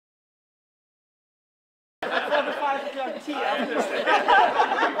tea after.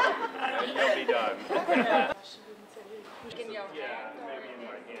 And you'll be done. Yeah, maybe in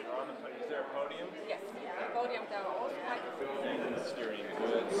my hand. Is there a podium? Yes, the podium there are also microphones. Steering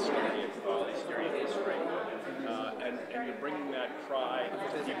goods, steering quality, steering history. And you're bringing that pride.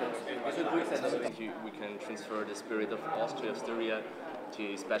 We can transfer the spirit of Austria, Styria,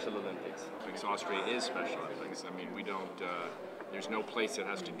 to Special Olympics. Austria is Special Olympics. I mean, we don't, there's no place it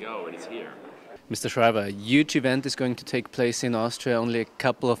has to go, it is here. Mr. Schreiber, a huge event is going to take place in Austria, only a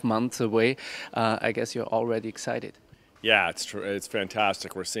couple of months away. I guess you're already excited. Yeah, it's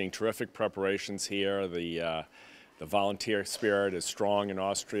fantastic. We're seeing terrific preparations here. The volunteer spirit is strong in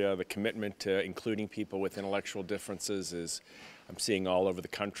Austria. The commitment to including people with intellectual differences is, I'm seeing all over the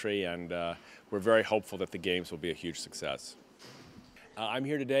country, and we're very hopeful that the Games will be a huge success. I'm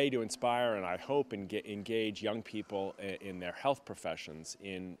here today to inspire and I hope engage young people in their health professions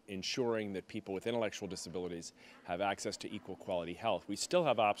in ensuring that people with intellectual disabilities have access to equal quality health. We still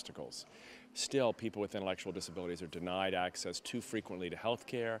have obstacles. Still, people with intellectual disabilities are denied access too frequently to health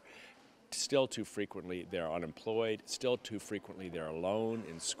care. Still too frequently they're unemployed. Still too frequently they're alone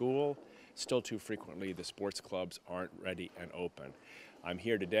in school. Still too frequently the sports clubs aren't ready and open. I'm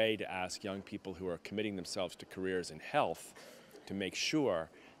here today to ask young people who are committing themselves to careers in health to make sure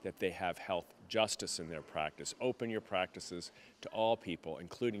that they have health justice in their practice. Open your practices to all people,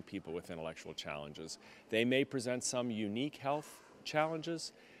 including people with intellectual challenges. They may present some unique health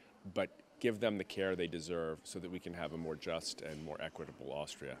challenges, but give them the care they deserve so that we can have a more just and more equitable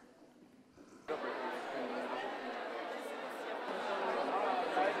Austria.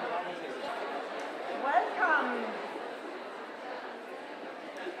 Welcome.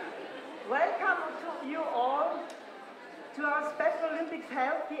 Welcome to you all to our Special Olympics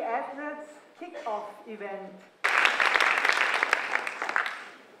Healthy Athletes Kick-Off event.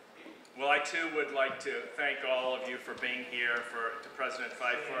 Well, I too would like to thank all of you for being here, to President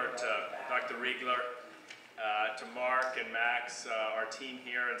Pfeiffer, to Dr. Riegler, to Mark and Max, our team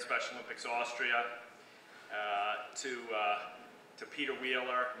here in Special Olympics Austria, to Peter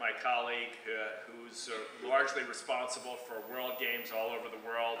Wheeler, my colleague, who's largely responsible for World Games all over the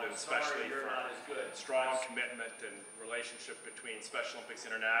world, and especially for strong commitment and relationship between Special Olympics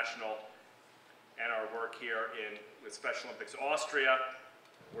International and our work here with Special Olympics Austria.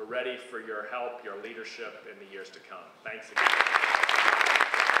 We're ready for your help, your leadership in the years to come. Thanks again.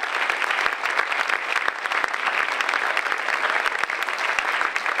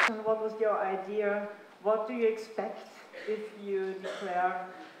 What was your idea? What do you expect if you declare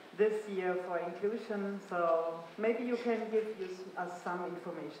this year for inclusion? So maybe you can give us some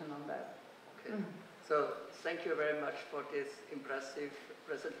information on that. Okay. So thank you very much for this impressive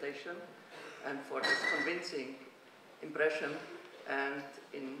presentation and for this convincing impression. And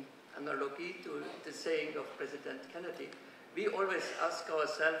in analogy to the saying of President Kennedy, we always ask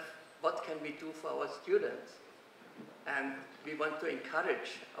ourselves, what can we do for our students? And we want to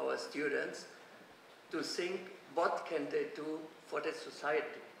encourage our students to think, what can they do for the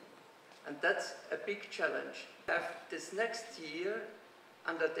society? And that's a big challenge. We have this next year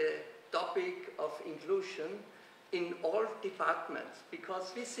under the topic of inclusion in all departments,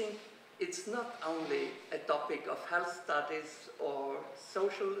 because we think it's not only a topic of health studies or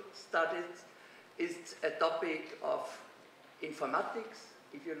social studies, it's a topic of informatics,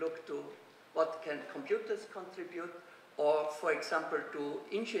 if you look to what can computers contribute, or for example to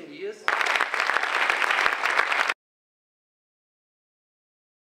engineers.